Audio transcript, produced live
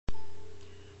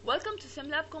Welcome to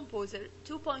SimLab Composer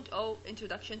 2.0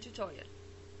 Introduction Tutorial.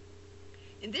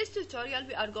 In this tutorial,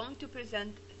 we are going to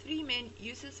present three main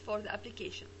uses for the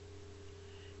application.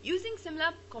 Using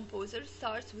SimLab Composer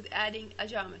starts with adding a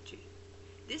geometry.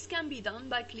 This can be done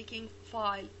by clicking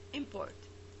File, Import.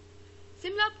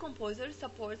 SimLab Composer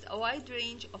supports a wide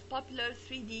range of popular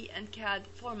 3D and CAD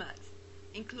formats,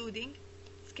 including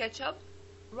SketchUp,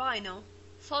 Rhino,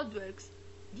 SolidWorks,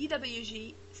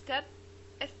 DWG, Step,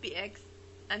 FBX,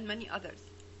 and many others.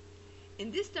 In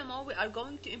this demo, we are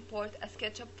going to import a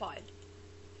SketchUp file.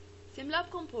 SimLab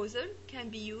Composer can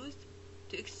be used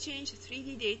to exchange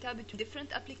 3D data between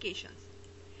different applications.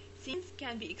 Scenes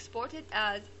can be exported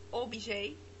as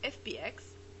OBJ, FBX,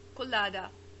 Collada,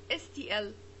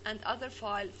 STL, and other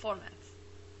file formats.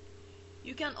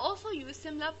 You can also use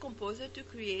SimLab Composer to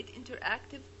create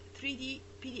interactive 3D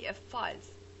PDF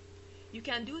files. You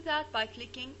can do that by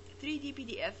clicking 3D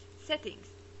PDF Settings.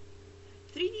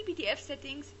 3D PDF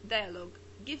Settings dialog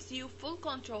gives you full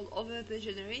control over the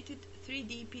generated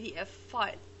 3D PDF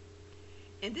file.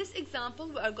 In this example,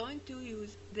 we are going to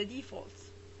use the defaults.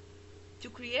 To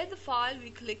create the file, we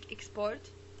click Export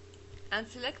and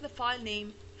select the file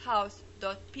name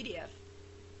house.pdf.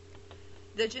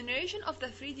 The generation of the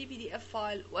 3D PDF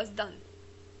file was done.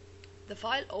 The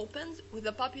file opens with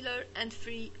the popular and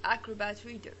free Acrobat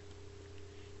Reader.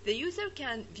 The user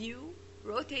can view,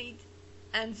 rotate,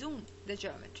 and zoom the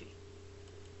geometry.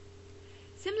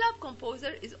 SimLab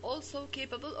Composer is also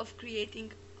capable of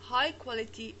creating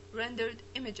high-quality rendered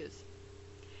images.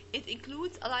 It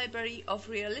includes a library of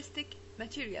realistic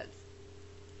materials.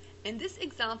 In this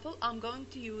example, I'm going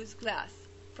to use glass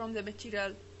from the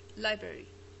material library.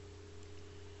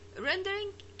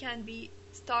 Rendering can be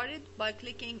started by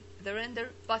clicking the Render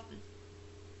button.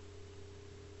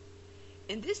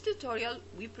 In this tutorial,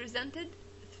 we presented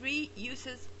three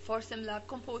uses for SimLab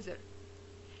Composer.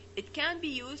 It can be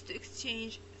used to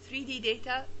exchange 3D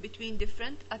data between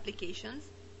different applications.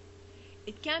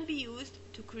 It can be used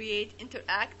to create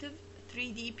interactive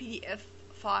 3D PDF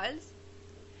files,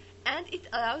 and it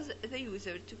allows the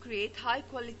user to create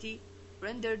high-quality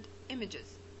rendered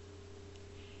images.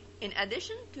 In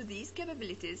addition to these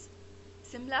capabilities,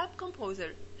 SimLab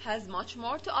Composer has much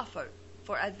more to offer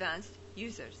for advanced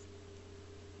users.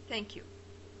 Thank you.